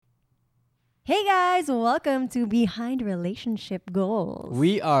Hey guys, welcome to Behind Relationship Goals.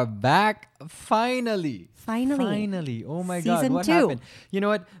 We are back finally. Finally. Oh my God, Season what 2. happened? You know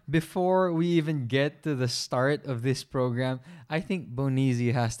what? Before we even get to the start of this program, I think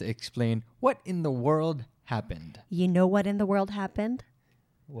Bonizi has to explain what in the world happened. You know what in the world happened?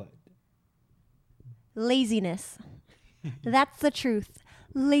 What? Laziness. That's the truth.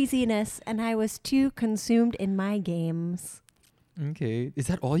 Laziness, and I was too consumed in my games. Okay. Is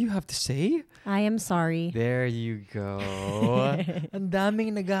that all you have to say? I am sorry. There you go. Ang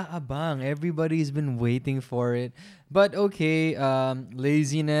daming nag-aabang. Everybody's been waiting for it. But okay,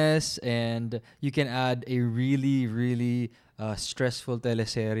 laziness, and you can add a really stressful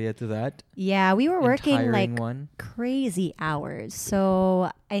teleserye to that. Yeah, we were And working tiring like one. crazy hours.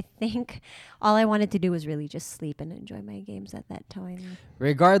 So I think all I wanted to do was really just sleep and enjoy my games at that time.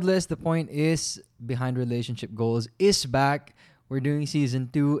 Regardless, the point is Behind Relationship Goals is back. We're doing season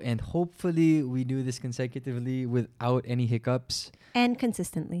 2, and hopefully we do this consecutively without any hiccups And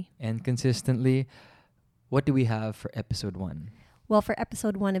consistently. and consistently. What do we have for episode 1? Well, for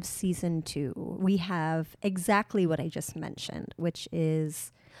episode 1 of season 2, we have exactly what I just mentioned, which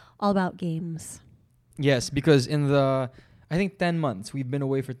is all about games. Yes, because I think 10 months, we've been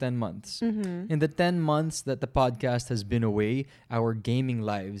away for 10 months. Mm-hmm. In the 10 months that the podcast has been away, our gaming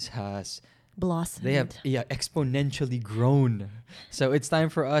lives Blossomed. they have exponentially grown. So it's time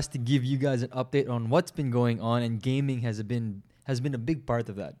for us to give you guys an update on what's been going on, and gaming has been a big part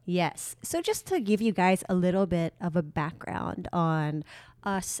of that. Yes. So just to give you guys a little bit of a background on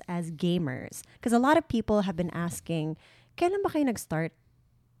us as gamers, because a lot of people have been asking, kailan ba kayo nag-start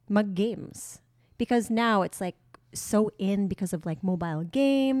mag-games? Because now it's like so in because of like mobile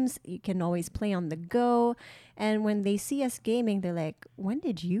games. You can always play on the go. And when they see us gaming, they're like, when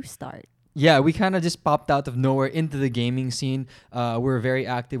did you start? Yeah, we kind of just popped out of nowhere into the gaming scene. We're very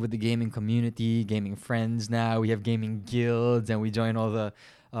active with the gaming community, gaming friends now. We have gaming guilds, and we join all the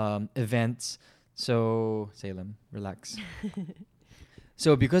events. So, Salem, relax.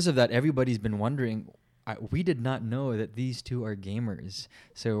 So, because of that, everybody's been wondering. We did not know that these two are gamers.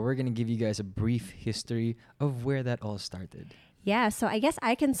 So, we're going to give you guys a brief history of where that all started. Yeah, so I guess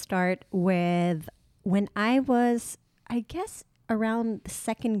I can start with when I was, I guess, around the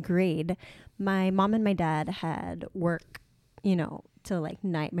second grade. My mom and my dad had work, till like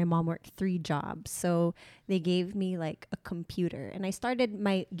night. My mom worked 3 jobs. So they gave me like a computer. And I started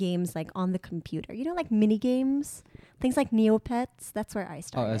my games like on the computer. Like mini games, things like Neopets. That's where I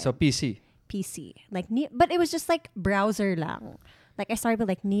started. So, PC. PC. But it was just like browser lang. Like I started with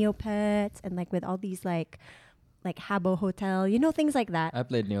like Neopets and like with all these like Habbo Hotel, things like that. I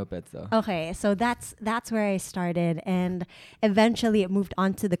played Neopets though. Okay, so that's where I started, and eventually it moved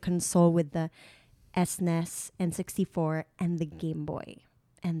on to the console with the SNES, N64, and the Game Boy,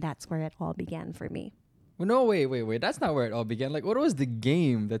 and that's where it all began for me. Well, no, wait. That's not where it all began. Like, what was the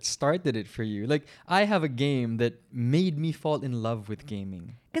game that started it for you? Like, I have a game that made me fall in love with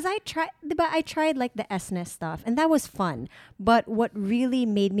gaming. Because I tried like the SNES stuff, and that was fun. But what really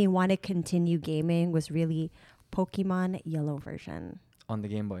made me want to continue gaming was really Pokemon Yellow version. On the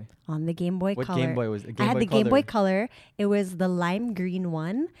Game Boy. On the Game Boy What Color. Game Boy was it? I had the Game Boy Color. It was the lime green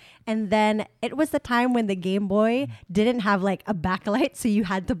one. And then it was the time when the Game Boy didn't have like a backlight. So you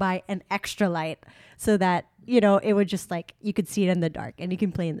had to buy an extra light so that, it would just like, you could see it in the dark and you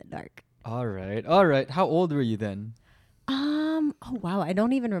can play in the dark. All right. How old were you then? Oh wow. I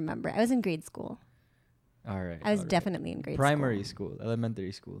don't even remember. I was in grade school. All right. I was definitely in grade Primary school. school,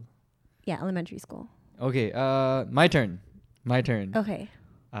 elementary school. Yeah, elementary school. Okay, my turn. Okay.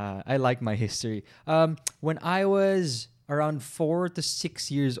 I like my history. When I was around 4 to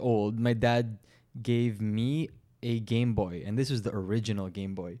 6 years old, my dad gave me a Game Boy, and this was the original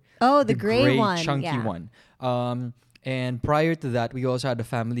Game Boy. Oh, the gray one, chunky yeah. one. And prior to that, we also had a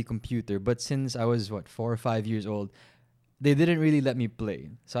family computer. But since I was 4 or 5 years old, they didn't really let me play.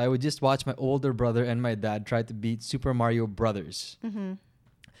 So I would just watch my older brother and my dad try to beat Super Mario Brothers. Mm-hmm.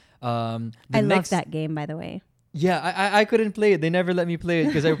 I love that game, by the way. Yeah, I couldn't play it. They never let me play it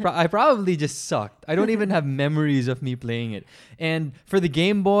because I probably just sucked. I don't even have memories of me playing it. And for the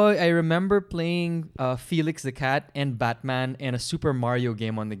Game Boy, I remember playing Felix the Cat and Batman and a Super Mario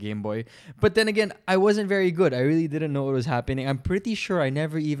game on the Game Boy. But then again, I wasn't very good. I really didn't know what was happening. I'm pretty sure I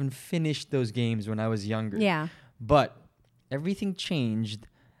never even finished those games when I was younger. Yeah. But everything changed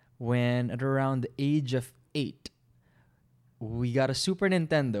when at around the age of 8, we got a Super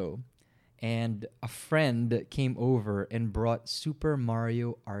Nintendo. And a friend came over and brought Super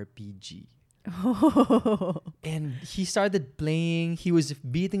Mario RPG. Oh. And he started playing. He was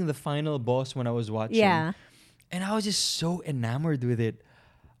beating the final boss when I was watching. Yeah. And I was just so enamored with it.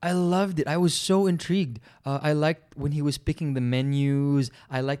 I loved it. I was so intrigued. I liked when he was picking the menus.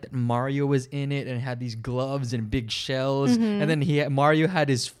 I liked that Mario was in it and had these gloves and big shells. And then Mario had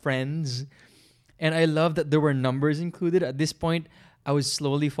his friends. And I love that there were numbers included. At this point, I was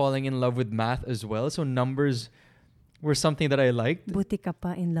slowly falling in love with math as well. So numbers were something that I liked. Buti ka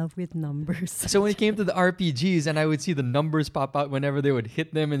pa in love with numbers. So when it came to the RPGs, and I would see the numbers pop out whenever they would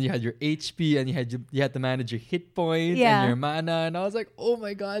hit them, and you had your HP, and you had to manage your hit point Yeah. and your mana, and I was like, oh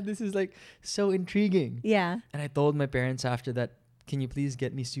my god, this is like so intriguing. Yeah. And I told my parents after that, can you please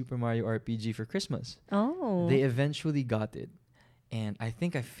get me Super Mario RPG for Christmas? Oh. They eventually got it, and I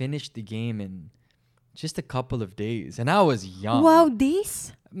think I finished the game in just a couple of days, and I was young. Wow,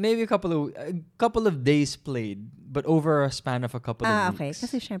 this? Maybe a couple of days played, but over a span of a couple of Okay. weeks.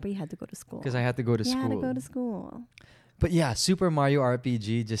 Kasi syempre you had to go to school. Because I had to go to You school. had to go to school. But yeah, Super Mario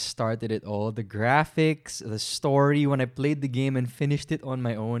RPG just started it all. The graphics, the story, when I played the game and finished it on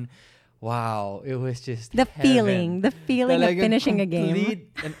my own, wow, it was just The heaven. feeling of finishing a game. Complete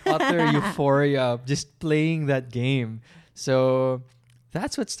and utter euphoria of just playing that game. So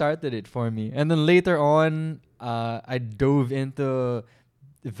that's what started it for me. And then later on, I dove into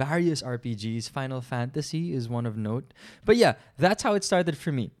various RPGs. Final Fantasy is one of note. But yeah, that's how it started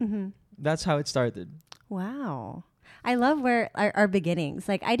for me. Mm-hmm. That's how it started. Wow. I love where our beginnings.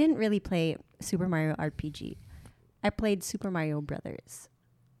 Like, I didn't really play Super Mario RPG. I played Super Mario Brothers.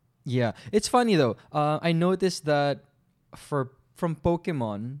 Yeah, it's funny though. I noticed that from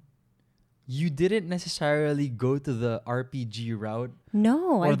Pokemon, you didn't necessarily go to the RPG route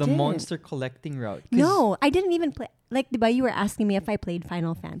No, or I the didn't. monster collecting route. 'Cause No, I didn't even play. Like, diba, you were asking me if I played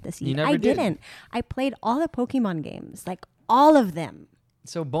Final Fantasy. You never I did. didn't. I played all the Pokemon games, like all of them.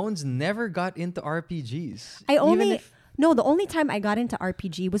 So Bones never got into RPGs. I Even only if- no. The only time I got into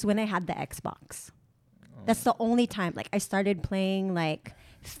RPG was when I had the Xbox. That's the only time. Like, I started playing like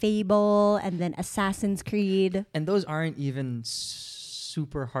Fable and then Assassin's Creed. and those aren't even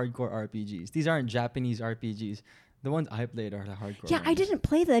super hardcore RPGs. These aren't Japanese RPGs. The ones I played are the hardcore. Yeah, I ones. didn't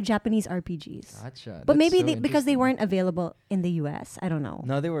play the Japanese RPGs. Gotcha. But That's maybe so because they interesting. weren't available in the US. I don't know.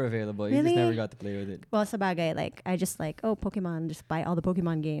 No, they were available. You Really? just never got to play with it. Well, sabagay, like, I just like, oh, Pokemon, just buy all the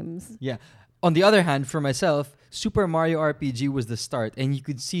Pokemon games. Yeah. On the other hand, for myself, Super Mario RPG was the start, and you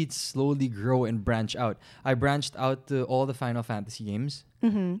could see it slowly grow and branch out. I branched out to all the Final Fantasy games.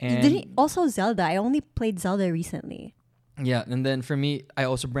 Mm-hmm. And- Also Zelda. I only played Zelda recently. Yeah, and then for me, I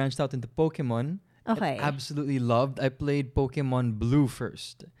also branched out into Pokemon. Okay. I absolutely loved. I played Pokemon Blue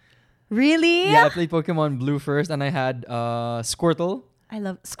first. Really? Yeah, I played Pokemon Blue first, and I had Squirtle. I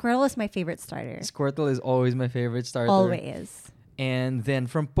love Squirtle is my favorite starter. Squirtle is always my favorite starter. Always. And then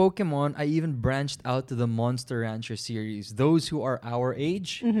from Pokemon, I even branched out to the Monster Rancher series. Those who are our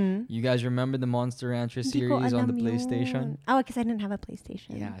age, Mm-hmm. you guys remember the Monster Rancher series on the PlayStation? Oh, because I didn't have a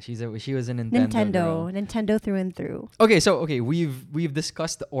PlayStation. Yeah, she was a Nintendo girl. Nintendo through and through. Okay, we've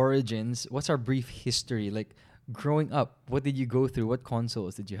discussed the origins. What's our brief history? Like growing up, what did you go through? What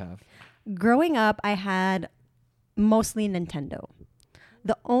consoles did you have? Growing up, I had mostly Nintendo.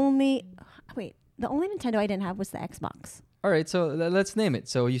 The only Nintendo I didn't have was the Xbox. All right, so let's name it.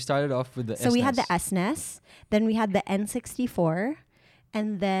 So you started off with the So we had the SNES. SNES, then we had the N64,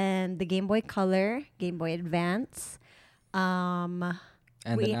 and then the Game Boy Color, Game Boy Advance,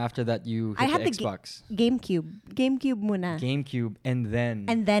 and we- then after that you I hit had the the Xbox, GameCube muna, GameCube, and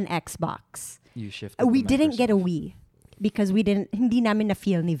then Xbox. you shifted. We to didn't get a Microsoft. Wii because hindi namin na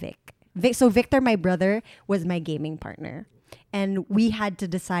feel ni Vic. So Victor, my brother, was my gaming partner, and we had to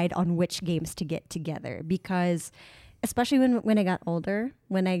decide on which games to get together because, especially when I got older,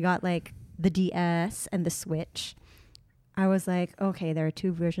 when I got like the DS and the Switch, I was like, okay, there are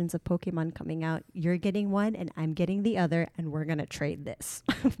two versions of Pokemon coming out. You're getting one and I'm getting the other, and we're gonna trade this.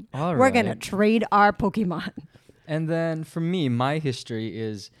 All We're right. gonna trade our Pokemon. And then for me, my history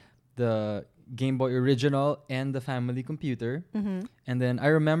is the Game Boy Original and the family computer. Mm-hmm. And then I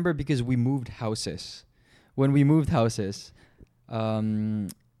remember because we moved houses. When we moved houses,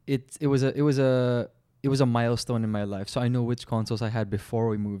 it was a milestone in my life. So I know which consoles I had before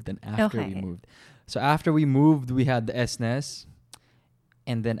we moved and after we Okay. moved. So after we moved, we had the SNES.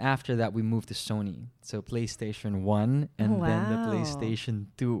 And then after that, we moved to Sony. So PlayStation 1 and Oh, then the wow. PlayStation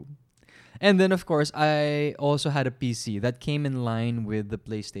 2. And then, of course, I also had a PC that came in line with the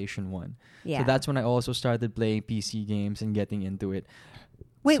PlayStation 1. Yeah. So that's when I also started playing PC games and getting into it.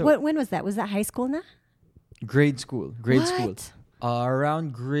 Wait, So- when was that? Was that high school na? Grade school. What?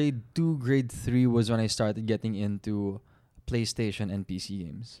 Around grade 2, grade 3 was when I started getting into PlayStation and PC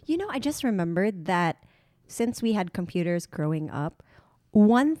games. You know, I just remembered that since we had computers growing up,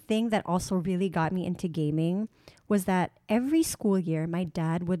 one thing that also really got me into gaming was that every school year, my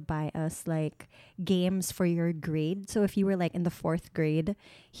dad would buy us like games for your grade. So if you were like in the fourth grade,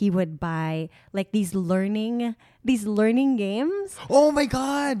 he would buy like these learning games. Oh my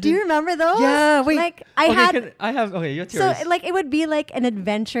God! Do you remember those? Yeah, wait. Like Okay, what's so yours? like it would be like an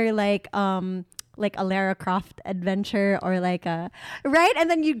adventure like a Lara Croft adventure or like a right, and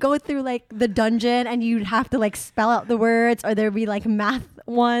then you'd go through like the dungeon and you'd have to like spell out the words, or there'd be like math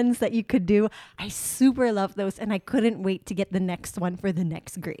ones that you could do. I super love those, and I couldn't wait to get the next one for the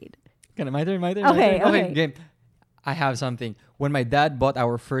next grade. My turn. Okay. Game. I have something. When my dad bought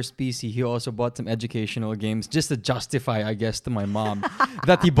our first PC, he also bought some educational games just to justify, I guess, to my mom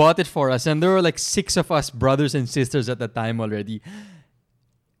that he bought it for us. And there were like 6 of us brothers and sisters at the time already.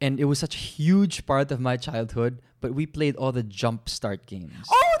 And it was such a huge part of my childhood, but we played all the Jumpstart games.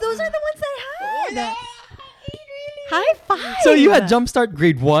 Oh, those are the ones I had. High five. So you had Jumpstart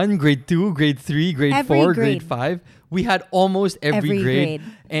grade 1, grade 2, grade 3, grade Every 4, grade. grade 5. We had almost every grade.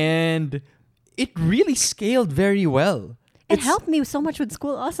 And it really scaled very well. It helped me so much with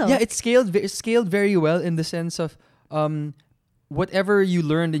school also. Yeah, it scaled very well in the sense of whatever you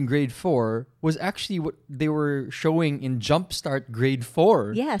learned in grade 4 was actually what they were showing in Jumpstart grade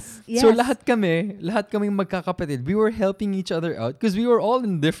 4. Yes. So lahat kaming magkakapatid, we were helping each other out because we were all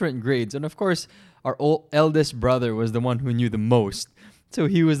in different grades. And of course, our eldest brother was the one who knew the most. So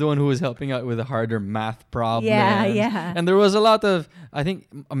he was the one who was helping out with the harder math problems. Yeah. And there was a lot of, I think,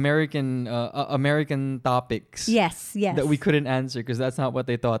 American topics. Yes. That we couldn't answer because that's not what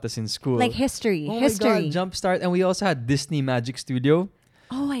they taught us in school. Like history. Oh history. my God, Jumpstart. And we also had Disney Magic Studio.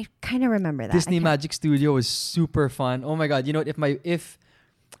 Oh, I kind of remember that. Disney Magic Studio was super fun. Oh my God. You know what?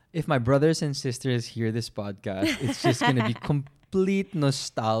 If my brothers and sisters hear this podcast, it's just going to be complete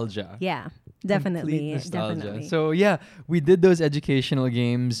nostalgia. Yeah, definitely. Complete nostalgia. Definitely. So yeah, we did those educational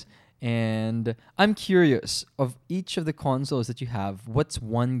games. And I'm curious, of each of the consoles that you have, what's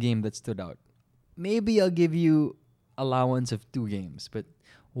one game that stood out? Maybe I'll give you allowance of 2 games, but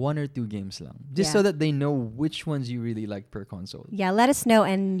 1 or 2 games lang. Just so that they know which ones you really like per console. Yeah, let us know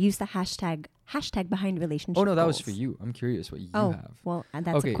and use the hashtag behind relationship. Oh no, that was goals. for you. I'm curious what you Oh, have. well,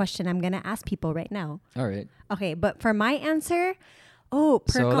 that's a question I'm going to ask people right now. All right. Okay, but for my answer,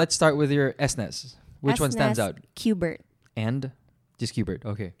 let's start with your SNES. Which one stands SNES, out? Qbert. And? Just Qbert.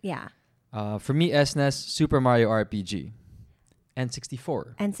 Okay. Yeah. For me, SNES, Super Mario RPG.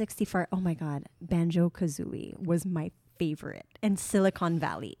 N64. N64. Oh my God. Banjo-Kazooie was my favorite. And Silicon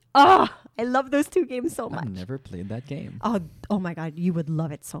Valley. Oh, I love those 2 games so much. I've never played that game. Oh my God. You would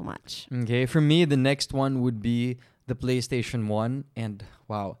love it so much. Okay. For me, the next one would be the PlayStation 1. And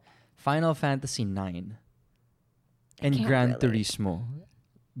wow, Final Fantasy 9. And Gran Turismo.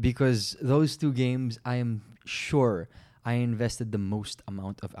 Because those 2 games, I am sure I invested the most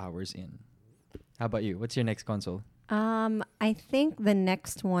amount of hours in. How about you? What's your next console? I think the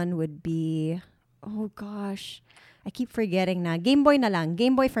next one would be, oh gosh, I keep forgetting na. Game Boy na lang.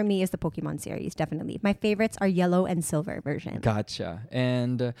 Game Boy for me is the Pokemon series, definitely. My favorites are yellow and silver version. Gotcha.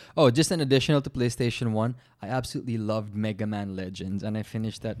 And, just an additional to PlayStation 1, I absolutely loved Mega Man Legends, and I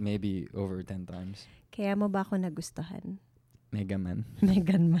finished that maybe over 10 times. Kaya mo ba ako nagustuhan? Mega Man.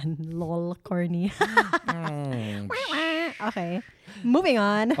 Mega Man. Lol, corny. Okay. Moving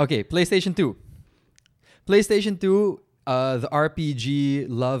on. Okay, PlayStation 2. PlayStation 2, the RPG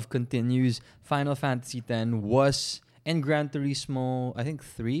love continues. Final Fantasy X and Gran Turismo, I think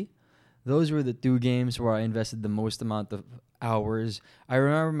 3. Those were the 2 games where I invested the most amount of hours. I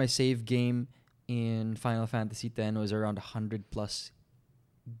remember my save game in Final Fantasy X was around 100 plus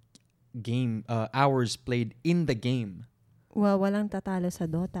hours played in the game. Well, walang tatalo sa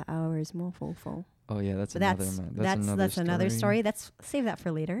Dota hours mo, Fofo. Oh yeah, that's another story. Let's save that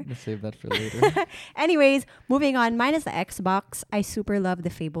for later. Let's save that for later. Anyways, moving on. Mine is the Xbox. I super love the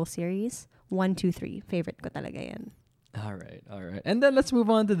Fable series. 1, 2, 3. Favorite ko talaga yan. All right. And then let's move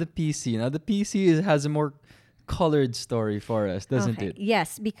on to the PC. Now, the PC has a more colored story for us, doesn't it?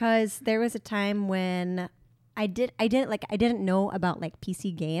 Yes, because there was a time when I didn't know about like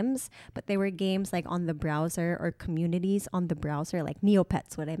PC games, but there were games like on the browser or communities on the browser, like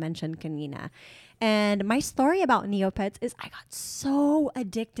Neopets, what I mentioned kanina. And my story about Neopets is I got so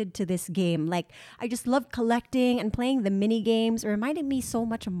addicted to this game. Like I just love collecting and playing the mini games. It reminded me so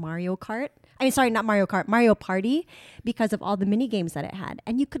much of Mario Kart. I mean, sorry, not Mario Kart, Mario Party, because of all the mini games that it had.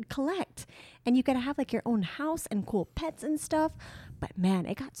 And you could collect and you could have like your own house and cool pets and stuff. But man,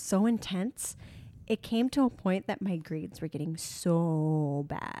 it got so intense. it came to a point that my grades were getting so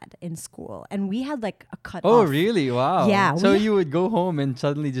bad in school, and we had like a cut. Oh, really? Wow. Yeah, So we you would go home and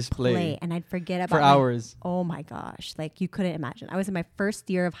suddenly just play and I'd forget about for hours. Oh my gosh, like you couldn't imagine. I was in my first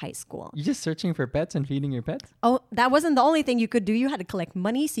year of high school. You just searching for pets and feeding your pets? Oh, that wasn't the only thing you could do. You had to collect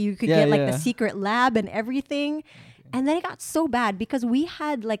money so you could Yeah, get like yeah. the secret lab and everything. And then it got so bad because we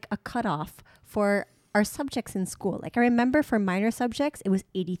had like a cutoff for our subjects in school. Like I remember for minor subjects, it was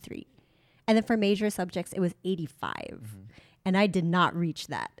 83. And then for major subjects, it was 85. And I did not reach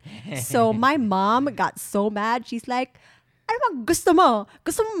that. So my mom got so mad. She's like, ano bang gusto mo?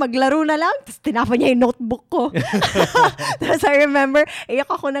 Gusto mo maglaro na lang? Tapos tinapon niya yung notebook ko. Tapos I remember, iyak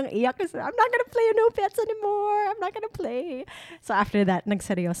ako ng iyak kasi I'm not gonna play No Pets anymore. I'm not gonna play. So after that,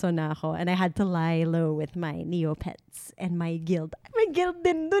 nagseryoso na ako. And I had to lie low with my Neopets and my guild. May guild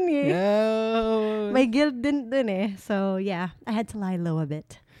din dun eh. No. May guild din dun eh. So yeah, I had to lie low a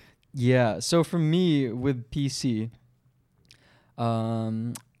bit. Yeah. So for me with PC,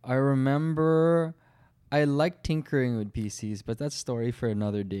 I remember I like tinkering with PCs, but that's a story for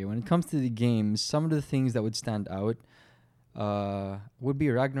another day. When it comes to the games, some of the things that would stand out would be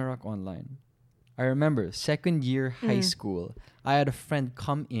Ragnarok Online. I remember second year high school, I had a friend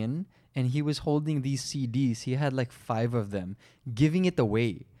come in and he was holding these CDs. He had like 5 of them, giving it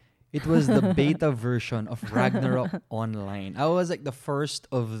away. It was the beta version of Ragnarok Online. I was like the first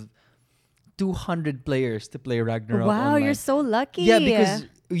of 200 players to play Ragnarok Wow, Online. you're so lucky. Yeah, because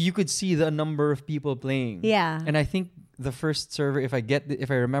you could see the number of people playing. Yeah. And I think the first server, if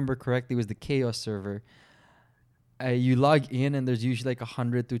I remember correctly, was the Chaos server. You log in and there's usually like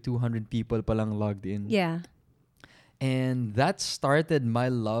 100 to 200 people palang logged in. Yeah. And that started my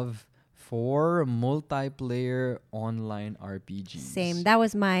love for multiplayer online RPGs. Same. That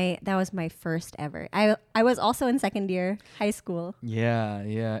was my first ever. I was also in second year high school. Yeah,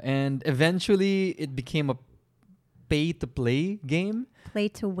 yeah. And eventually it became a pay to play game. Play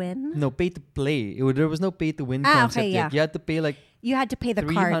to win. No, pay to play. There was no pay to win Ah, concept okay, yet. yeah. You had to pay like You had to pay the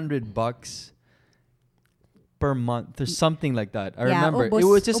card. $300 per month or something like that. I Yeah, remember. ubos- It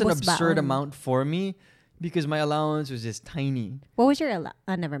was just an ubos absurd baon. amount for me because my allowance was just tiny. What was your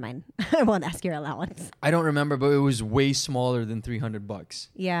never mind. I won't ask your allowance. I don't remember, but it was way smaller than $300.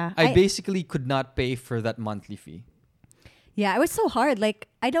 Yeah. I basically could not pay for that monthly fee. Yeah, it was so hard. Like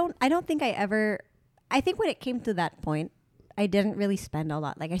I don't think I think when it came to that point, I didn't really spend a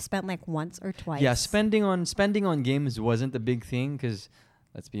lot. Like I spent like once or twice. Yeah, spending on games wasn't a big thing because,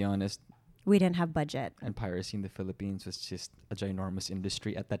 let's be honest, We didn't have budget. and piracy in the Philippines was just a ginormous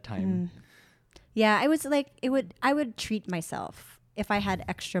industry at that time. Yeah, I was like I would treat myself if I had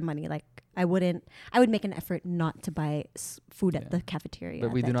extra money. Like I would make an effort not to buy food at Yeah. the cafeteria. But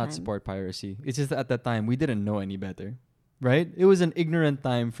at we do that not time. support piracy. It's just that at that time we didn't know any better, right? It was an ignorant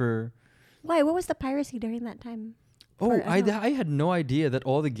time for. Why? What was the piracy during that time? Oh, For, ano? I had no idea that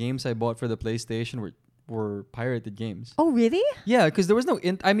all the games I bought for the PlayStation were pirated games. Oh, really? Yeah, because there was no.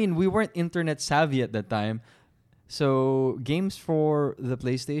 We weren't internet savvy at that time, so games for the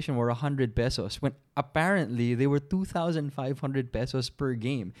PlayStation were 100 pesos. When apparently they were 2,500 pesos per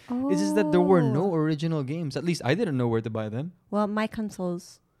game. It's just that there were no original games. At least I didn't know where to buy them. Well, my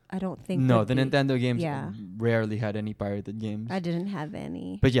consoles, I don't think. No, would the be- Nintendo games Yeah. rarely had any pirated games. I didn't have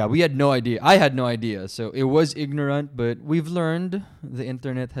any. But yeah, we had no idea. I had no idea. So it was ignorant, but we've learned. The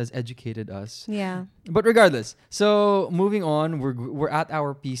internet has educated us. Yeah. But regardless, so moving on, we're at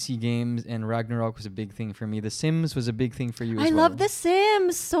our PC games, and Ragnarok was a big thing for me. The Sims was a big thing for you as I well. love The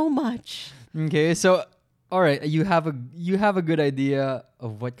Sims so much. Okay, so all right, you have a good idea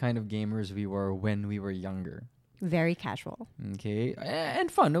of what kind of gamers we were when we were younger. Very casual. Okay, and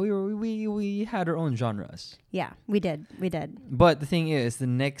fun. We had our own genres. Yeah, we did. But the thing is,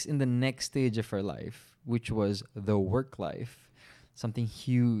 in the next stage of our life, which was the work life, something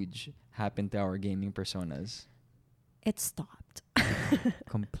huge happened to our gaming personas It stopped.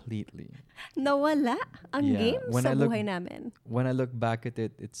 completely. Nawala ang Yeah, game when sa I look- buhay namin. When I look back at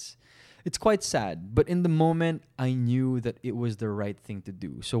it, it's quite sad. But in the moment, I knew that it was the right thing to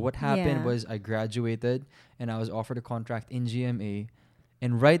do. So what happened Yeah. was I graduated and I was offered a contract in GMA.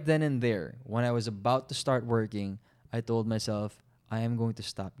 And right then and there, when I was about to start working, I told myself, I am going to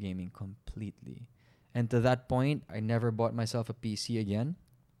stop gaming completely. And to that point, I never bought myself a PC again.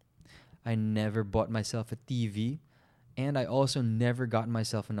 I never bought myself a TV. And I also never got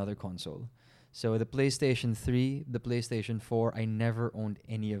myself another console. So the PlayStation 3, the PlayStation 4, I never owned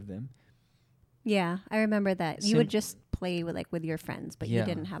any of them. Yeah, I remember that. You Sim- would just play with your friends, but you Yeah.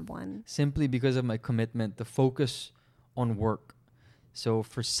 didn't have one. Simply because of my commitment to focus on work. So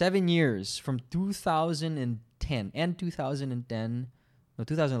for 7 years, from 2010 and 2010, No,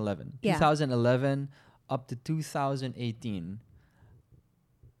 2011. Yeah. 2011 up to 2018.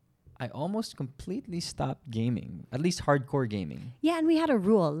 I almost completely stopped gaming, at least hardcore gaming. Yeah, and we had a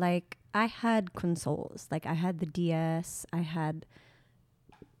rule. Like, I had consoles. Like, I had the DS.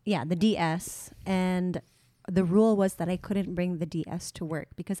 The DS. And the rule was that I couldn't bring the DS to work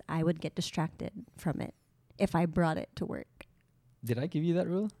because I would get distracted from it if I brought it to work. Did I give you that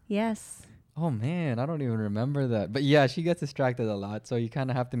rule? Yes. Oh man, I don't even remember that. But yeah, she gets distracted a lot, so you kind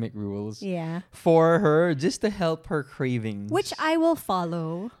of have to make rules Yeah. for her just to help her cravings. Which I will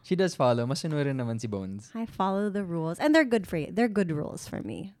follow. She does follow. Masunurin naman si Bones. I follow the rules. And they're good for you. They're good rules for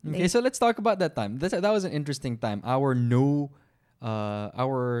me. Okay, so let's talk about that time. That was an interesting time. Our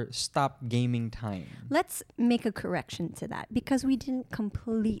stop gaming time. Let's make a correction to that because we didn't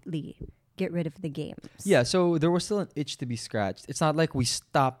completely get rid of the games. Yeah, so there was still an itch to be scratched. It's not like we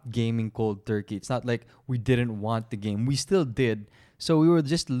stopped gaming cold turkey. It's not like we didn't want the game. We still did. So we were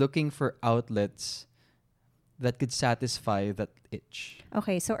just looking for outlets that could satisfy that itch.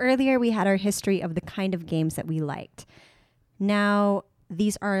 Okay, so earlier we had our history of the kind of games that we liked. Now,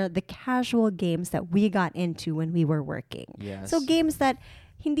 these are the casual games that we got into when we were working. Yes. So games that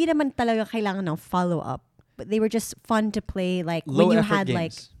hindi naman talaga kailangan ng follow-up, but they were just fun to play like Low when you effort had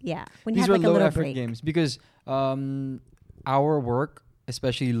games. when you These had were like a low little effort break. games because our work,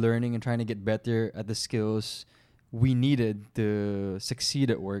 especially learning and trying to get better at the skills we needed to succeed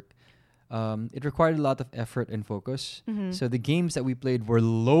at work, it required a lot of effort and focus. Mhm. So the games that we played were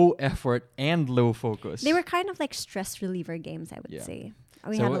low effort and low focus. They were kind of like stress reliever games, I would Yeah. say.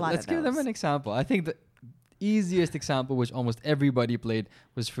 We So had a lot let's of give them those. an example. I think the easiest example, which almost everybody played,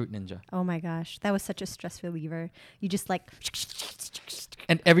 was Fruit Ninja. Oh my gosh, that was such a stress reliever. You just like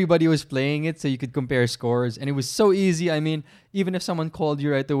And everybody was playing it so you could compare scores. And it was so easy. I mean, even if someone called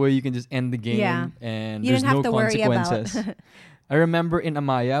you right away, you can just end the game. Yeah. And You there's didn't have no to worry about consequences. I remember in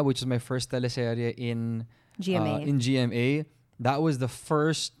Amaya, which was my first teleserye in GMA. in GMA, that was the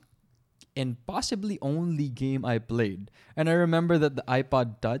first and possibly only game I played. And I remember that the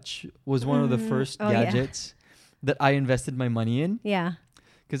iPod Touch was one of the first Oh, yeah. gadgets that I invested my money in. Yeah.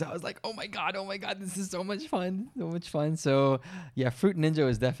 Because I was like, oh my God, this is so much fun. So much fun. So yeah, Fruit Ninja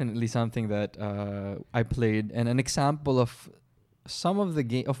was definitely something that I played. And an example of one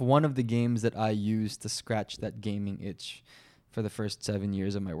of the games that I used to scratch that gaming itch for the first 7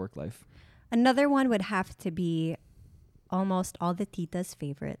 years of my work life. Another one would have to be almost all the titas'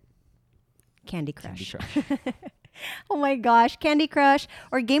 favorite, Candy Crush. Candy Crush. Oh my gosh, Candy Crush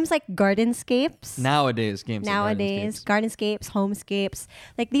or games like Gardenscapes. Nowadays, games like Gardenscapes, Homescapes.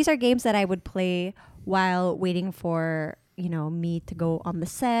 Like these are games that I would play while waiting for, me to go on the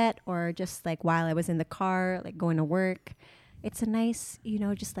set or just like while I was in the car, like going to work. It's a nice,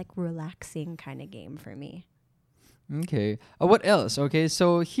 just like relaxing kind of game for me. Okay. What else? Okay,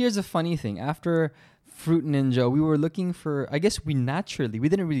 so here's a funny thing. After Fruit Ninja, we were looking for, I guess we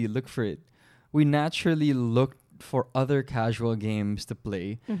didn't really look for it. We naturally looked for other casual games to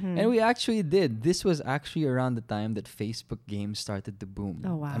play. Mm-hmm. And we actually did. This was actually around the time that Facebook games started to boom.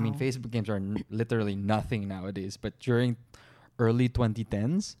 Oh, wow. I mean, Facebook games are literally nothing nowadays, but during early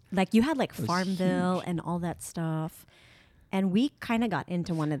 2010s, Like you had like It was Farmville huge. and all that stuff. And we kind of got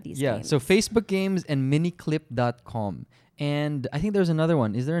into one of these games. so Facebook games and miniclip.com. And I think there's another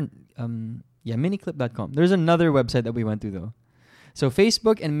one. Is there miniclip.com. There's another website that we went to though. So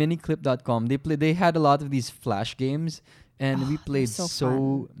Facebook and miniclip.com, they had a lot of these flash games and we played so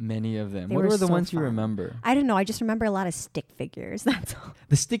so many of them. They What were were the so ones you fun. remember? I don't know. I just remember a lot of stick figures. That's all.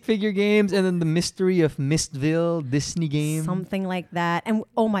 The stick figure games and then the Mystery of Mistville Disney game. Something like that. And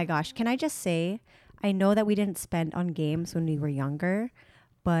oh my gosh, can I just say, I know that we didn't spend on games when we were younger,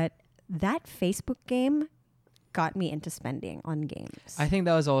 but that Facebook game got me into spending on games. I think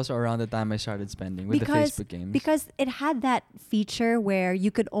that was also around the time I started spending with the Facebook games. Because it had that feature where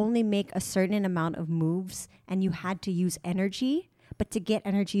you could only make a certain amount of moves and you had to use energy, but to get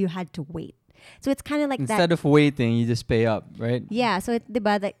energy you had to wait. So it's kind of like that. Instead of waiting, you just pay up, right? Yeah, so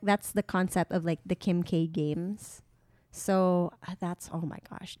that's the concept of like the Kim K games. So that's, oh my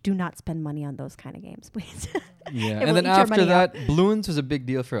gosh, do not spend money on those kind of games, please. Yeah. It And will then eat your after money that, Bloons was a big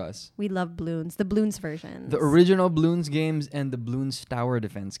deal for us. We love Bloons, the Bloons versions. The original Bloons games and the Bloons Tower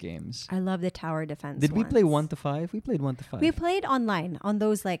Defense games. I love the tower defense. Did we play ones. 1 to 5? We played 1 to 5. We played online on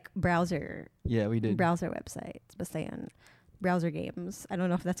those like browser Yeah, we did. websites. Basta yun. Browser games. I don't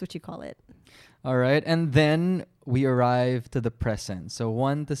know if that's what you call it. All right. And then we arrived to the present. So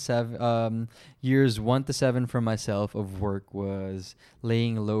 1 to 7, years 1 to 7 for myself of work was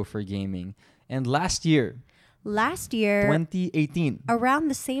laying low for gaming. And last year, Last year, 2018. around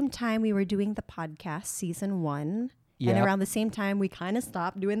the same time we were doing the podcast, season 1, And Yeah. around the same time, we kind of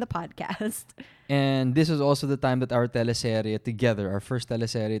stopped doing the podcast. And this was also the time that our teleserye together, our first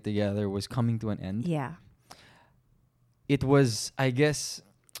teleserye together, was coming to an end. Yeah. It was, I guess,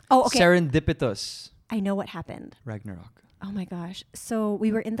 Oh, okay. serendipitous. I know what happened. Ragnarok. Oh my gosh. So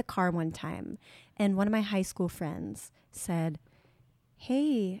we were in the car one time, and one of my high school friends said,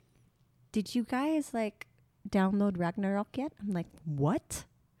 "Hey, did you guys like download Ragnarok yet?" I'm like, "What?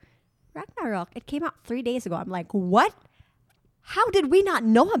 Ragnarok? It came out 3 days ago." I'm like, "What? How did we not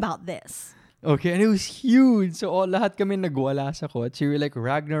know about this?" Okay, and it was huge. So lahat kami nagwala sa kotse. We were like,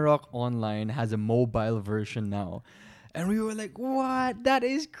 Ragnarok Online has a mobile version now. And we were like, what? That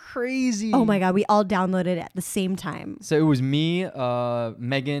is crazy. Oh my God, we all downloaded it at the same time. So it was me,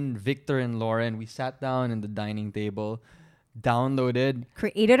 Megan, Victor, and Lauren. We sat down in the dining table, downloaded,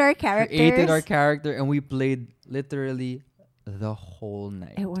 Created our characters. created our character, and we played literally the whole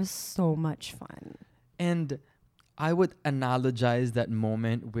night. It was so much fun. And I would analogize that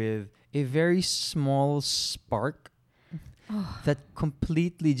moment with a very small spark that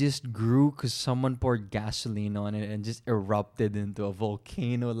completely just grew because someone poured gasoline on it and just erupted into a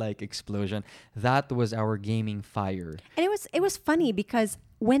volcano-like explosion. That was our gaming fire. And it was funny because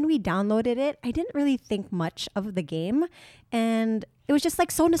when we downloaded it, I didn't really think much of the game, and it was just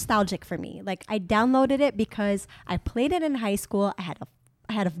like so nostalgic for me. Like I downloaded it because I played it in high school. I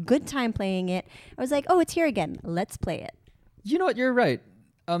had a good time playing it. I was like, "Oh, it's here again. Let's play it." You know what? You're right.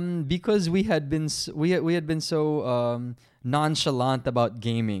 Because we had been we had been so nonchalant about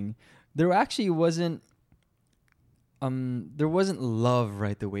gaming, there actually wasn't love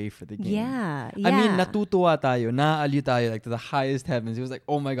right away for the game. Yeah. I mean, natutuwa tayo, naaaliw tayo like to the highest heavens. It was like,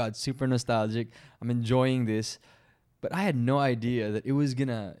 oh my God, super nostalgic. I'm enjoying this, but I had no idea that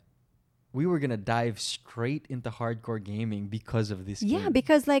we were gonna dive straight into hardcore gaming because of this Yeah, game.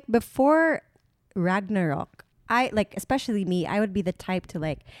 because like before Ragnarok, especially me, I would be the type to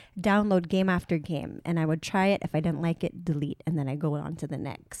like download game after game, and I would try it. If I didn't like it, delete, and then I go on to the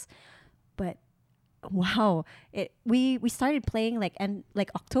next. But wow, we started playing like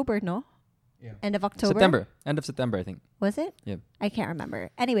October, no? Yeah. End of October. End of September, I think. Was it? Yeah. I can't remember.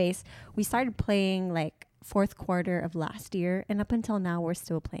 Anyways, we started playing like fourth quarter of last year, and up until now, we're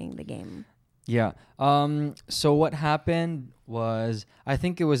still playing the game. Yeah. So what happened was, I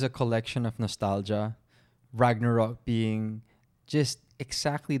think it was a collection of nostalgia. Ragnarok being just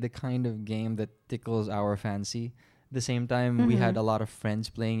exactly the kind of game that tickles our fancy. At the same time, we had a lot of friends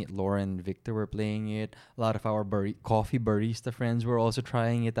playing it. Lauren and Victor were playing it. A lot of our coffee barista friends were also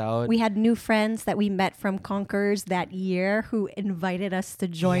trying it out. We had new friends that we met from Conquerors that year who invited us to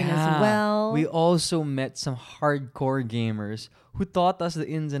join as well. We also met some hardcore gamers who taught us the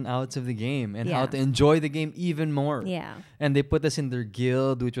ins and outs of the game and how Yeah. to enjoy the game even more. Yeah. And they put us in their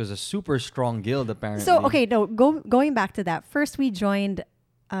guild, which was a super strong guild, apparently. So okay, no, going back to that. First, we joined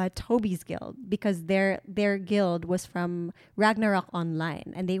Toby's guild because their guild was from Ragnarok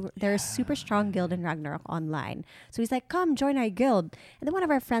Online, and they're a super strong guild in Ragnarok Online. So he's like, "Come join our guild." And then one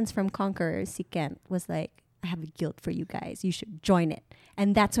of our friends from Conquerors, si Kent, was like, "I have a guild for you guys. You should join it."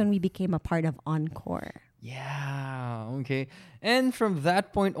 And that's when we became a part of Encore. Yeah, okay. And from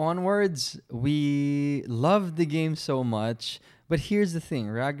that point onwards, we loved the game so much. But here's the thing,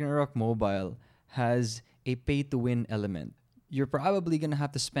 Ragnarok Mobile has a pay-to-win element. You're probably going to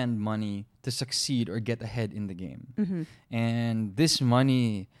have to spend money to succeed or get ahead in the game. And this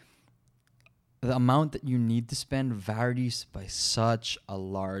money, the amount that you need to spend varies by such a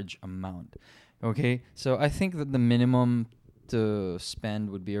large amount. Okay? So I think that the minimum to spend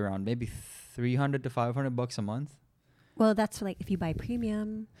would be around maybe $300 to $500 a month. Well, that's like if you buy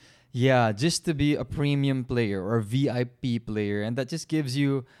premium. Yeah, just to be a premium player or a VIP player, and that just gives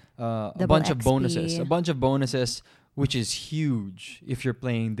you a Double bunch of XP. bonuses. A bunch of bonuses, which is huge if you're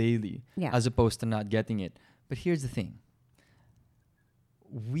playing daily, Yeah. as opposed to not getting it. But here's the thing: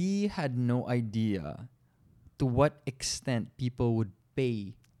 we had no idea to what extent people would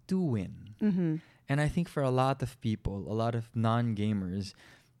pay to win. And I think for a lot of people, a lot of non-gamers,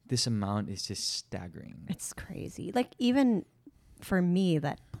 this amount is just staggering. It's crazy. Like even for me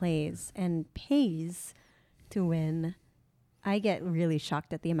that plays and pays to win, I get really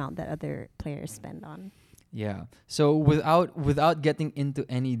shocked at the amount that other players spend on. Yeah. So without getting into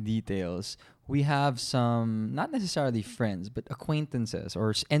any details, we have some not necessarily friends, but acquaintances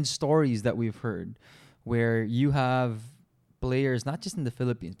and stories that we've heard where you have players not just in the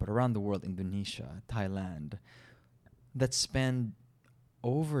Philippines but around the world, Indonesia, Thailand, that spend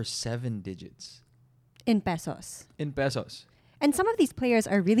over 7 digits In pesos. in pesos. And some of these players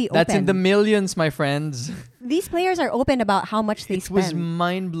are really open. That's in the millions, my friends. These players are open about how much they It spend. was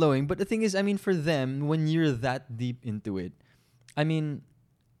mind blowing. But the thing is, I mean, for them, when you're that deep into it, I mean,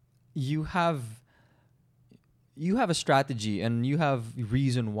 you have a strategy and you have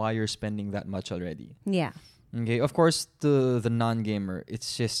reason why you're spending that much already. Yeah. Okay, of course, the non-gamer, it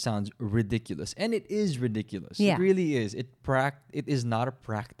just sounds ridiculous, and it is ridiculous. Yeah. It really is. It is not a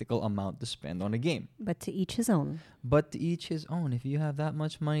practical amount to spend on a game. But to each his own. But to each his own. If you have that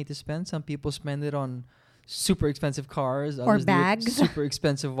much money to spend, some people spend it on super expensive cars, Or others do it bags. super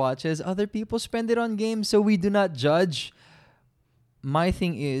expensive watches. Other people spend it on games, so we do not judge. My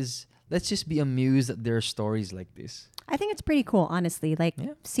thing is, let's just be amused that there are stories like this. I think it's pretty cool, honestly. Like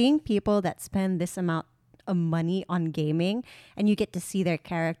Yeah. seeing people that spend this amount of money on gaming and you get to see their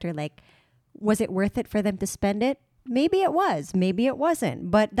character, like, was it worth it for them to spend it? Maybe it was, maybe it wasn't.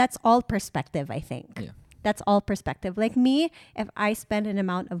 But that's all perspective, I think. Yeah. That's all perspective. Like me, if I spend an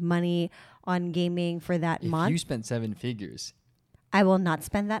amount of money on gaming for that If month, you spent 7 figures, I will not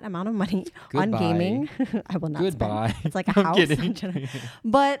spend that amount of money on Goodbye. gaming. I will not goodbye. spend. It's like a I'm house. kidding.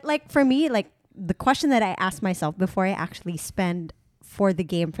 But like for me, like the question that I ask myself before I actually spend for the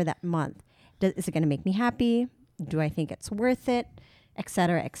game for that month, is it going to make me happy? Do I think it's worth it?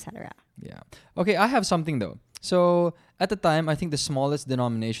 Etc. etc. Yeah. Okay, I have something though. So at the time, I think the smallest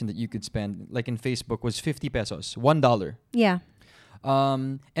denomination that you could spend, like in Facebook, was 50 pesos, $1. Yeah.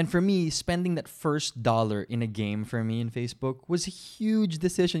 And for me, spending that first dollar in a game for me in Facebook was a huge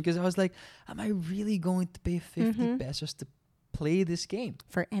decision because I was like, am I really going to pay 50 pesos to play this game?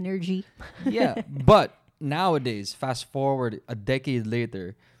 For energy. Yeah. But nowadays, fast forward a decade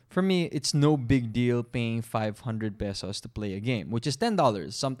later, for me, it's no big deal paying 500 pesos to play a game, which is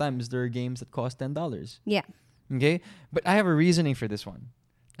 $10. Sometimes there are games that cost $10. Yeah. Okay? But I have a reasoning for this one.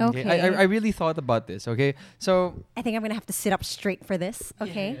 Okay. I really thought about this. Okay? So, I think I'm going to have to sit up straight for this.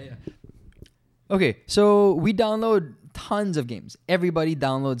 Okay. Yeah. Okay, so we download tons of games. Everybody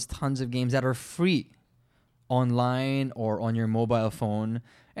downloads tons of games that are free online or on your mobile phone.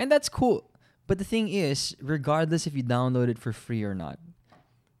 And that's cool. But the thing is, regardless if you download it for free or not,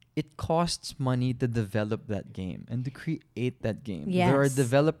 it costs money to develop that game and to create that game. There are Yes.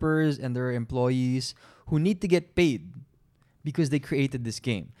 developers and there are employees who need to get paid because they created this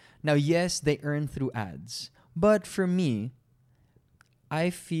game. Now, yes, they earn through ads. But for me, I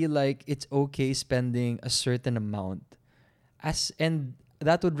feel like it's okay spending a certain amount and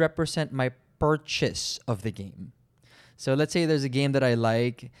that would represent my purchase of the game. So let's say there's a game that I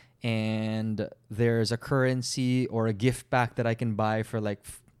like and there's a currency or a gift pack that I can buy for like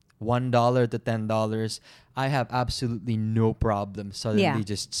 $1 to $10. I have absolutely no problem suddenly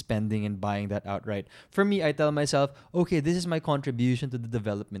just spending and buying that outright. For me, I tell myself, okay, this is my contribution to the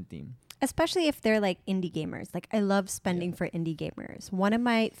development team. Especially if they're like indie gamers. Like I love spending for indie gamers. One of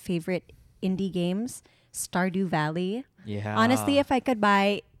my favorite indie games, Stardew Valley. Yeah. Honestly, if I could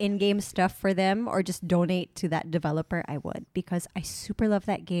buy in-game stuff for them or just donate to that developer, I would, because I super love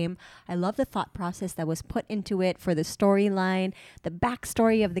that game. I love the thought process that was put into it for the storyline, the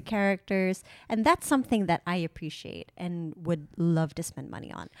backstory of the characters, and that's something that I appreciate and would love to spend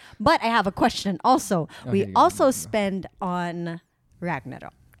money on. But I have a question also. We Okay, also go. spend on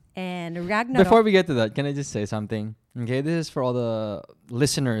Ragnarok. And Ragnarok... Before we get to that, can I just say something? Okay, this is for all the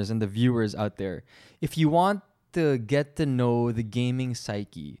listeners and the viewers out there. If you want to get to know the gaming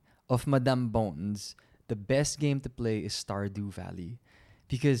psyche of Madame Bones, the best game to play is Stardew Valley.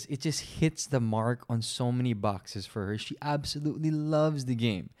 Because it just hits the mark on so many boxes for her. She absolutely loves the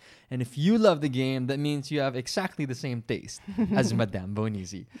game. And if you love the game, that means you have exactly the same taste as Madame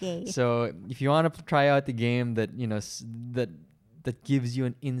Bonizzi. Yay. So if you want to try out the game that, you know, that gives you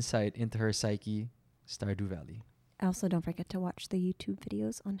an insight into her psyche, Stardew Valley. Also, don't forget to watch the YouTube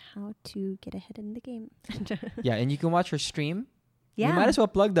videos on how to get ahead in the game. Yeah, and you can watch her stream. Yeah. You might as well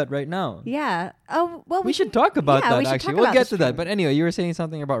plug that right now. Yeah. Oh, well, We should talk about yeah, we that, should actually. talk We'll about get the to that. stream. But anyway, you were saying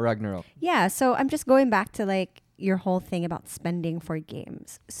something about Ragnarok. Yeah, so I'm just going back to like your whole thing about spending for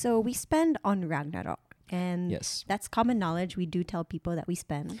games. So we spend on Ragnarok. And Yes. that's common knowledge. We do tell people that we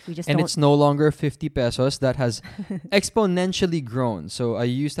spend. We just And don't. it's no longer 50 pesos. That has exponentially grown. So I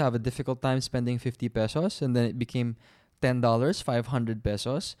used to have a difficult time spending 50 pesos. And then it became $10, 500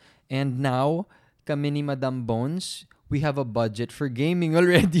 pesos. And now, kami ni Madame Bones, we have a budget for gaming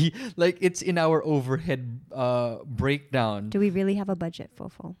already. Like, it's in our overhead breakdown. Do we really have a budget,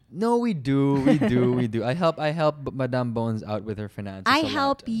 Fofo? No, we do. We do. I help Madame Bones out with her finances. I a lot.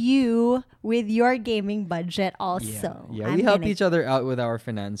 help you with your gaming budget also. Yeah, we help each other out with our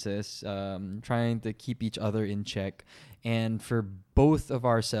finances, trying to keep each other in check. And for both of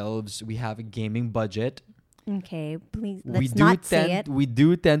ourselves, we have a gaming budget. Okay, please let's not say it. We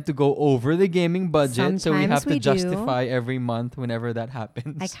do tend to go over the gaming budget, so we Sometimes have to we do. justify every month whenever that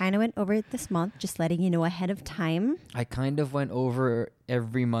happens. I kind of went over it this month, just letting you know ahead of time. I kind of went over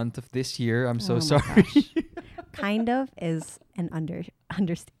every month of this year. I'm so Oh my sorry. Kind of is an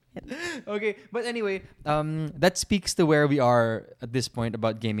understatement. Okay, but anyway, that speaks to where we are at this point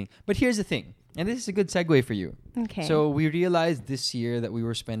about gaming. But here's the thing, and this is a good segue for you. Okay. So we realized this year that we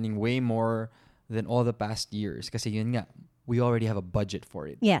were spending way more than all the past years. Kasi yun nga, we already have a budget for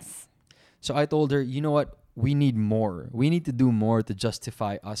it. Yes. So I told her, you know what? We need more. We need to do more to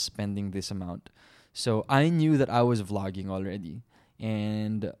justify us spending this amount. So I knew that I was vlogging already.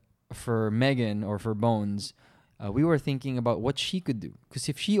 And for Megan or for Bones, we were thinking about what she could do. Because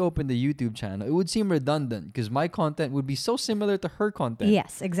if she opened a YouTube channel, it would seem redundant because my content would be so similar to her content.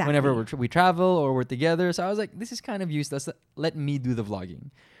 Yes, exactly. Whenever we travel or we're together. So I was like, this is kind of useless. Let me do the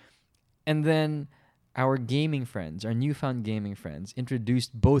vlogging. And then our gaming friends, our newfound gaming friends,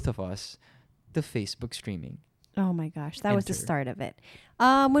 introduced both of us to Facebook streaming. Oh my gosh, that was the Enter. start of it.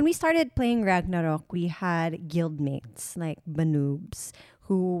 When we started playing Ragnarok, we had guildmates like Banoobs,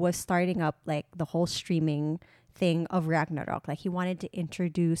 who was starting up like the whole streaming thing of Ragnarok. Like he wanted to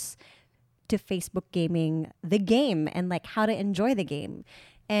introduce to Facebook gaming the game and like how to enjoy the game.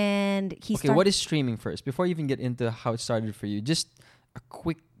 And he Okay, what is streaming first? Before you even get into how it started for you, just a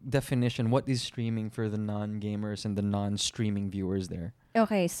quick definition. What is streaming for the non-gamers and the non-streaming viewers there?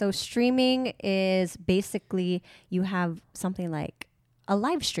 Okay, so streaming is basically you have something like a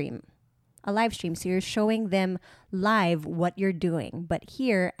live stream. A live stream. So you're showing them live what you're doing. But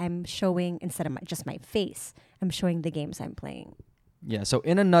here I'm showing, instead of just my face, I'm showing the games I'm playing. Yeah, so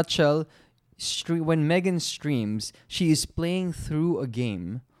in a nutshell, when Megan streams, she is playing through a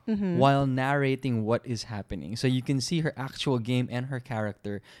game while narrating what is happening. So you can see her actual game and her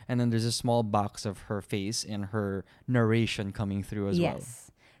character, and then there's a small box of her face and her narration coming through as well.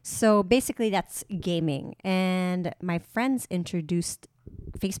 Yes. So basically that's gaming. And my friends introduced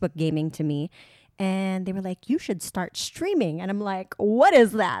Facebook gaming to me. And they were like, you should start streaming. And I'm like, what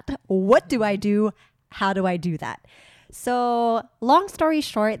is that? What do I do? How do I do that? So long story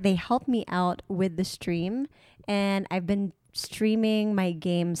short, they helped me out with the stream. And I've been streaming my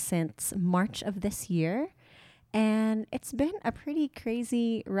game since March of this year. And it's been a pretty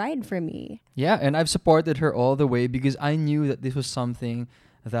crazy ride for me. Yeah, and I've supported her all the way because I knew that this was something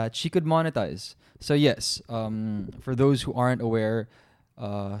that she could monetize. So yes, for those who aren't aware,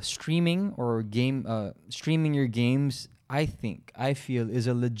 streaming or streaming your games, I feel is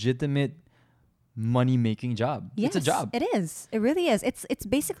a legitimate money-making job. Yes, It's a job. It is. It really is. It's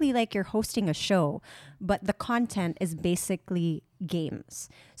basically like you're hosting a show, but the content is basically games.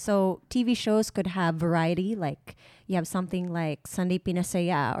 So TV shows could have variety, like you have something like Sunday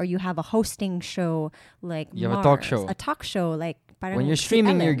Pinasaya, or you have a hosting show like You have a talk Mars, show. A talk show like parang When you're si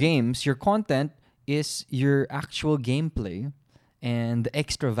streaming your Ellen. games, your content is your actual gameplay, and the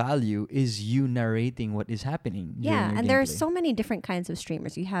extra value is you narrating what is happening. during Yeah, your and there are gameplay. so many different kinds of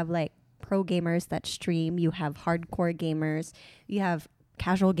streamers. You have like pro gamers that stream, you have hardcore gamers, you have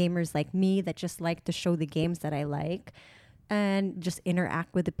casual gamers like me that just like to show the games that I like and just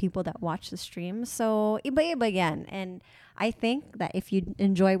interact with the people that watch the stream. So iba-iba again. And I think that if you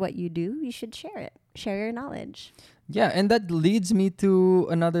enjoy what you do, you should share it. Share your knowledge. Yeah, and that leads me to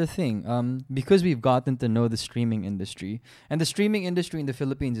another thing. Because we've gotten to know the streaming industry, and the streaming industry in the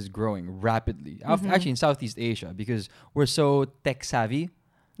Philippines is growing rapidly. Actually, in Southeast Asia, because we're so tech savvy.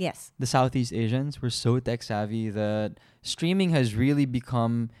 Yes. The Southeast Asians, we're so tech savvy that streaming has really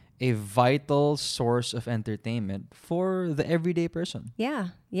become a vital source of entertainment for the everyday person.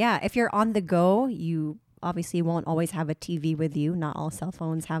 Yeah. Yeah. If you're on the go, you obviously won't always have a TV with you. Not all cell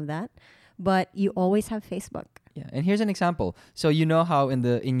phones have that. But you always have Facebook. Yeah, and here's an example. So you know how in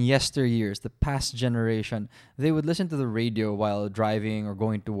yesteryears, the past generation, they would listen to the radio while driving or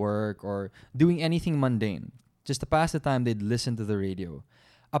going to work or doing anything mundane. Just to pass the time, they'd listen to the radio.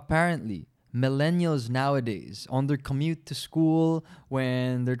 Apparently, millennials nowadays, on their commute to school,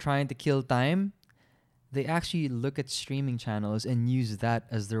 when they're trying to kill time, they actually look at streaming channels and use that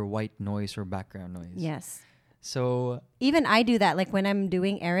as their white noise or background noise. Yes. So Even I do that. Like when I'm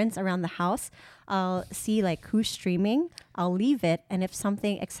doing errands around the house, I'll see like who's streaming. I'll leave it. And if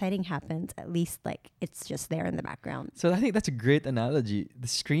something exciting happens, at least like it's just there in the background. I think that's a great analogy. The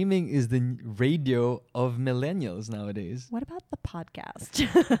streaming is the radio of millennials nowadays. What about the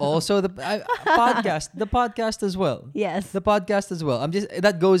podcast? Also, the podcast as well. Yes. The podcast as well.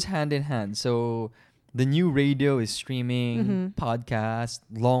 That goes hand in hand. So the new radio is streaming, podcast,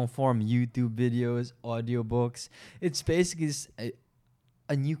 long form YouTube videos, audiobooks. It's basically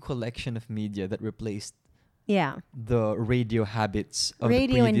a new collection of media that replaced Yeah. the radio habits of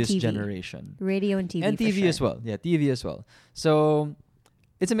Radio the and previous TV. generation. Radio and TV. And for TV sure. as well. Yeah, TV as well. So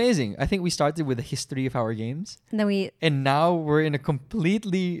it's amazing. I think we started with the history of our games, And then we and now we're in a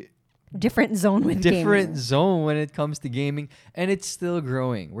completely different zone with different gaming. zone when it comes to gaming, and it's still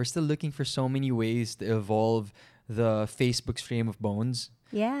growing. We're still looking for so many ways to evolve the Facebook stream of Bones,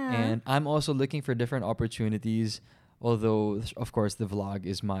 Yeah. and I'm also looking for different opportunities. Although, of course, the vlog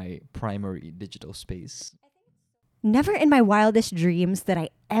is my primary digital space. Never in my wildest dreams did I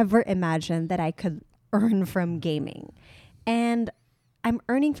ever imagine that I could earn from gaming. And I'm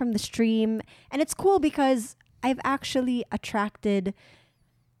earning from the stream. And it's cool because I've actually attracted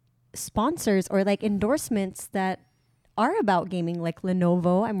sponsors or like endorsements that are about gaming, like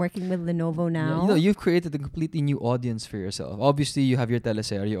Lenovo. I'm working with Lenovo Yeah, now. you know, you've created a completely new audience for yourself. Obviously, you have your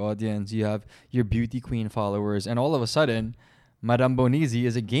teleserye audience, you have your beauty queen followers, and all of a sudden, Madame Bonizi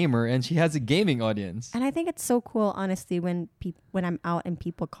is a gamer and she has a gaming audience. And I think it's so cool, honestly, when I'm out and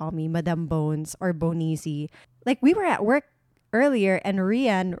people call me Madame Bones or Bonizi. Like, we were at work earlier and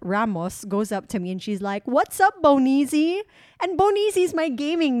Rian Ramos goes up to me and she's like, "What's up, Bonizi?" And Bonizi's my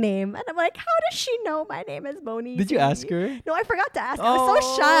gaming name. And I'm like, how does she know my name is Bonizi? Did you ask her? No, I forgot to ask. I was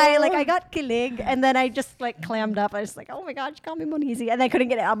so shy. Like, I Oh. got kilig. And then I just, like, clammed up. I was like, oh my God, she called me Bonizi. And I couldn't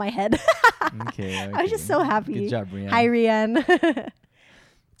get it out of my head. Okay, I was just so happy. Good job, Rian. Hi, Rian.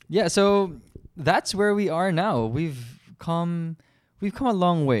 Yeah, so that's where we are now. We've come a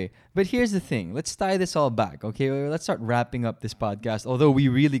long way. But here's the thing. Let's tie this all back, okay? Let's start wrapping up this podcast. Although we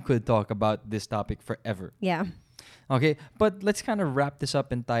really could talk about this topic forever. Yeah. Okay? But let's kind of wrap this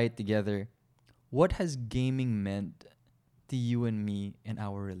up and tie it together. What has gaming meant to you and me in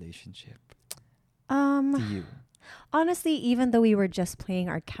our relationship? To you. Honestly, even though we were just playing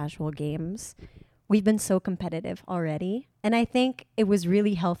our casual games, we've been so competitive already. And I think it was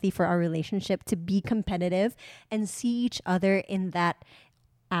really healthy for our relationship to be competitive and see each other in that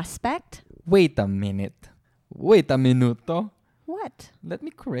aspect. Wait a minute. Wait a minuto. What? Let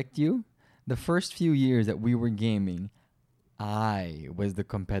me correct you. The first few years that we were gaming, I was the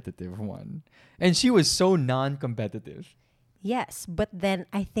competitive one. And she was so non-competitive. Yes, but then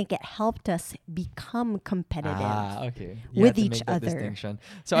I think it helped us become competitive. Okay. With had to each make that other. distinction.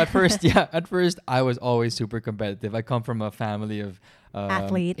 So at first, I was always super competitive. I come from a family of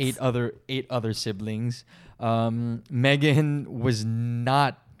Athletes. eight other siblings. Megan was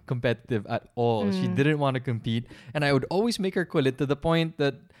not competitive at all. She didn't want to compete, and I would always make her kulit to the point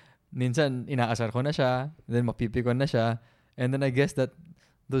that minsan inaasar ko na siya, then mapipikon na siya, and then I guess that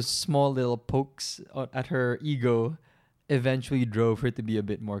those small little pokes at her ego eventually drove her to be a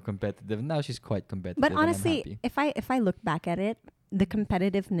bit more competitive. Now she's quite competitive. But and I'm honestly, happy. if I look back at it, the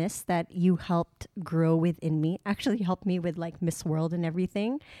competitiveness that you helped grow within me actually helped me with like Miss World and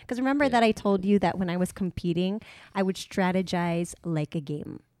everything. Because remember Yeah. that I told you that when I was competing, I would strategize like a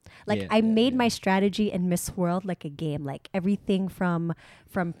game. Like Yeah, I yeah, made yeah. my strategy in Miss World like a game, like everything from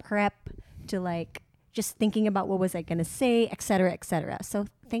prep to like just thinking about what was I gonna say, etc., etc. So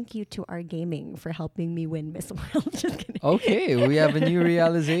thank you to our gaming for helping me win Miss World. Just kidding. Okay, we have a new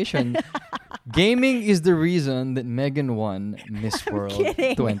realization. Gaming is the reason that Megan won Miss World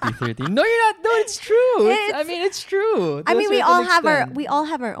kidding. 2013. No, you're not. No, it's true. It's true. I to a mean, we certain all have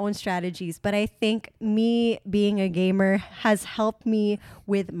extent. our own strategies, but I think me being a gamer has helped me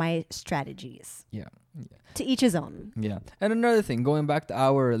with my strategies. Yeah. To each his own. Yeah. And another thing, going back to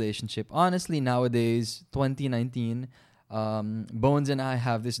our relationship, honestly, nowadays, 2019, Bones and I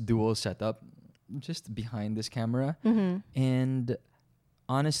have this dual setup just behind this camera. And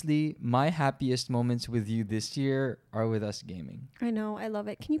honestly, my happiest moments with you this year are with us gaming. I know, I love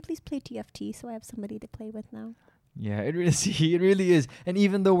it. Can you please play TFT so I have somebody to play with now? Yeah, it really is. And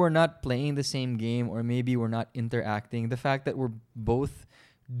even though we're not playing the same game or maybe we're not interacting, the fact that we're both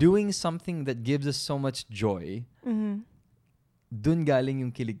doing something that gives us so much joy, dun galing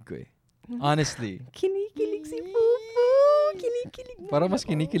yung kilig ko eh. Honestly. Kinikilig si Fufu. Kinikilig mo Parang na mas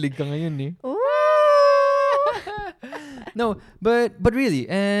ako. kinikilig ka ngayon eh. Oh! No, but really,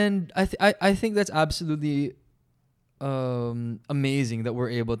 and I think that's absolutely amazing that we're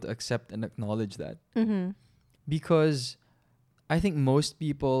able to accept and acknowledge that. Because I think most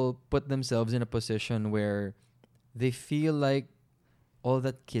people put themselves in a position where they feel like all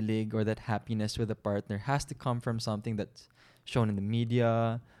that kilig or that happiness with a partner has to come from something that's shown in the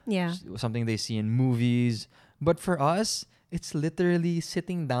media, Yeah. something they see in movies. But for us, it's literally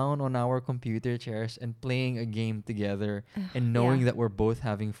sitting down on our computer chairs and playing a game together and knowing Yeah. that we're both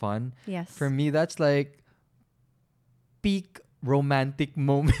having fun. Yes. For me, that's like peak romantic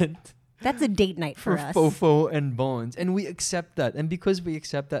moment That's a date night for us. Fofo and Bones. And we accept that. And because we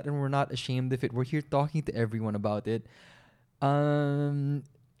accept that and we're not ashamed of it, we're here talking to everyone about it.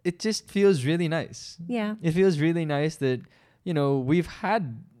 It just feels really nice. Yeah. It feels really nice that, we've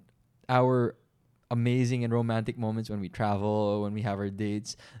had our amazing and romantic moments when we travel or when we have our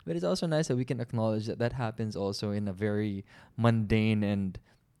dates. But it's also nice that we can acknowledge that that happens also in a very mundane and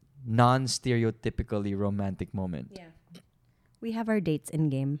non-stereotypically romantic moment. Yeah. We have our dates in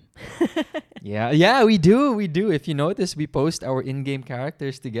game. Yeah, we do. If you notice, we post our in-game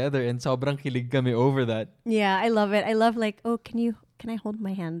characters together and sobrang kilig kami over that. Yeah, I love it. I love can I hold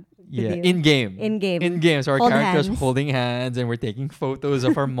my hand with Yeah, you? in-game. In-game. So our Hold characters hands. holding hands and we're taking photos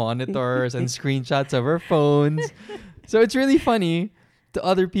of our monitors and screenshots of our phones. So it's really funny to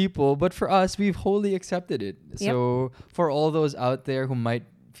other people, but for us, we've wholly accepted it. Yep. So for all those out there who might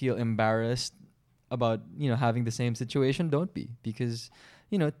feel embarrassed about, having the same situation, don't be, because,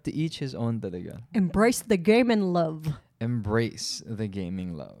 to each his own talaga. Embrace the game and love. Embrace the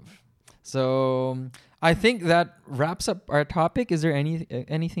gaming love. So I think that wraps up our topic. Is there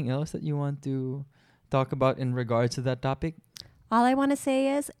anything else that you want to talk about in regards to that topic? All I want to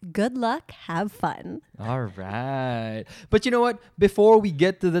say is good luck, have fun. All right. But you know what? Before we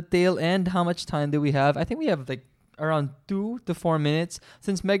get to the tail end, how much time do we have? I think we have around 2 to 4 minutes.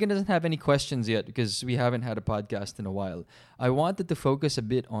 Since Megan doesn't have any questions yet because we haven't had a podcast in a while, I wanted to focus a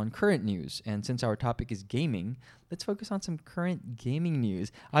bit on current news. And since our topic is gaming, let's focus on some current gaming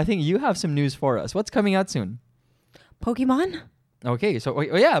news. I think you have some news for us. What's coming out soon? Pokemon? Okay, so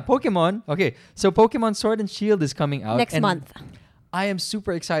Pokemon. Okay, so Pokemon Sword and Shield is coming out Next month. I am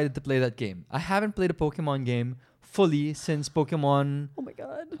super excited to play that game. I haven't played a Pokemon game fully since Pokemon. Oh my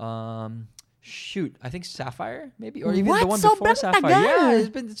God. I think Sapphire maybe, or even the one Sobrang before Sapphire. tagal.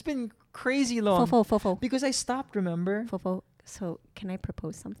 Yeah, it's been crazy long. Fofo. Because I stopped. Remember? Fofo. So can I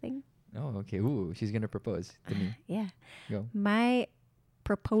propose something? Oh, okay. Ooh, she's gonna propose to me. Yeah. Go. My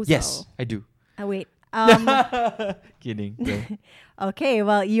proposal. Yes, I do. Oh wait. Kidding. Go. Okay.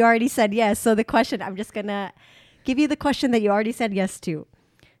 Well, you already said yes. So the question, I'm just gonna give you the question that you already said yes to.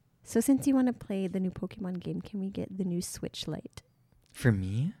 So since you want to play the new Pokemon game, can we get the new Switch Lite? For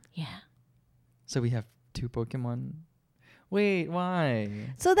me? Yeah. So we have 2 Pokemon. Wait, why?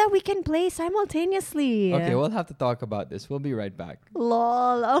 So that we can play simultaneously. Okay, we'll have to talk about this. We'll be right back.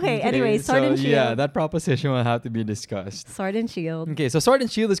 Lol. Okay. Anyway, Sword so and Shield. Yeah, that proposition will have to be discussed. Sword and Shield. Okay, so Sword and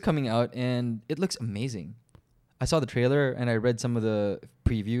Shield is coming out and it looks amazing. I saw the trailer and I read some of the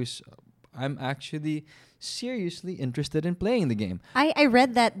previews. I'm actually seriously interested in playing the game. I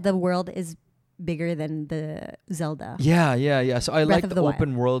read that the world is bigger than the Zelda. Yeah. So I like of the the Wild.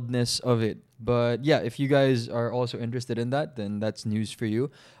 open worldness of it. But yeah, if you guys are also interested in that, then that's news for you.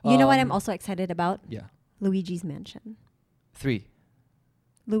 You know what I'm also excited about? Yeah. Luigi's Mansion. 3.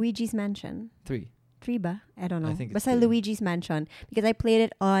 Luigi's Mansion. 3. 3 ba? I don't know. I think it's Basta 3. Luigi's Mansion. Because I played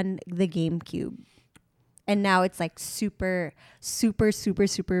it on the GameCube. And now it's like super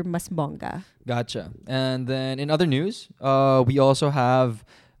mas bongga. Gotcha. And then in other news, we also have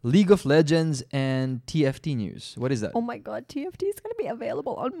League of Legends and TFT news. What is that? Oh my god, TFT is going to be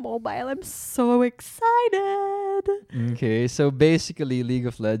available on mobile. I'm so excited. Okay, so basically League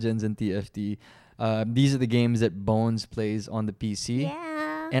of Legends and TFT, these are the games that Bones plays on the PC.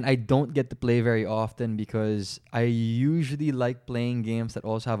 Yeah. And I don't get to play very often because I usually like playing games that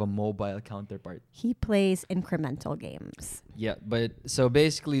also have a mobile counterpart. He plays incremental games. Yeah, but so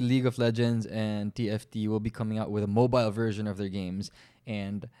basically League of Legends and TFT will be coming out with a mobile version of their games,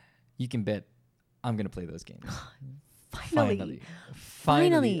 and you can bet I'm going to play those games. Finally.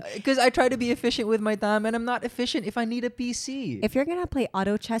 Because I try to be efficient with my time, and I'm not efficient if I need a PC. If you're going to play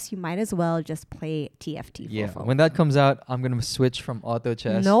auto chess, you might as well just play TFT. Yeah, Fofo. when that comes out, I'm going to switch from auto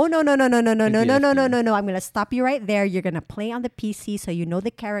chess. No. I'm TFT. going to stop you right there. You're going to play on the PC so you know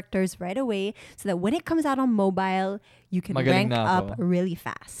the characters right away so that when it comes out on mobile, you can Magaling rank na up ako. really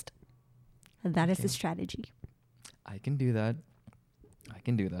fast. That is Okay. the strategy. I can do that.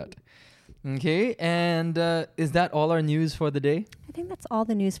 Okay, and is that all our news for the day? I think that's all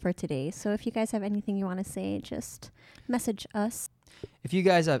the news for today. So if you guys have anything you want to say, just message us. If you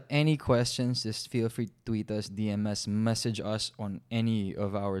guys have any questions, just feel free to tweet us, DM us, message us on any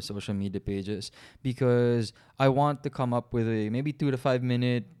of our social media pages, because I want to come up with a maybe 2 to 5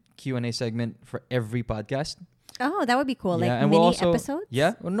 minute Q&A segment for every podcast. Oh, that would be cool. Yeah, Like and mini we'll also, episodes?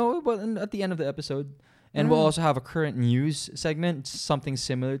 Yeah, well, no, but at the end of the episode. And we'll also have a current news segment, something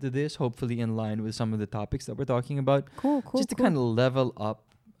similar to this, hopefully in line with some of the topics that we're talking about. Cool. Just to kind of level up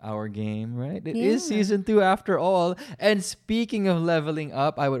our game, right? It Yeah. is season 2 after all. And speaking of leveling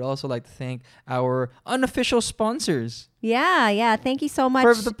up, I would also like to thank our unofficial sponsors Yeah. Thank you so much.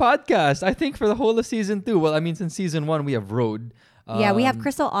 for the podcast. I think for the whole of season 2. Well, I mean, since season 1, we have Rode. Yeah, we have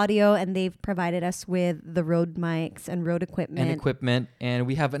Crystal Audio, and they've provided us with the Rode mics and Rode equipment. And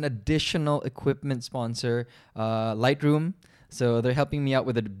we have an additional equipment sponsor, Lightroom. So they're helping me out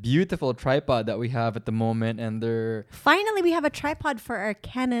with a beautiful tripod that we have at the moment, and they're Finally, we have a tripod for our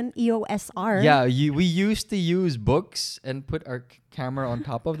Canon EOS R. yeah. We used to use books and put our camera on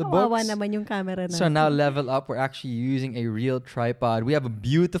top of the Kawawa books. naman yung camera So natin. now level up, we're actually using a real tripod. We have a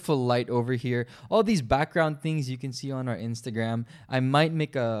beautiful light over here. All these background things you can see on our Instagram. I might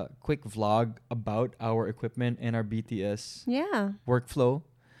make a quick vlog about our equipment and our BTS Yeah. workflow.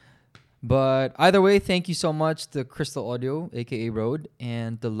 But either way, thank you so much to Crystal Audio, aka Rode,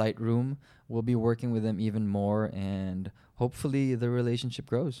 and the Lightroom. We'll be working with them even more, and hopefully the relationship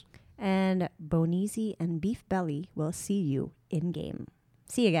grows. And Bonizi and Beef Belly will see you in game.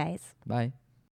 See you guys. Bye.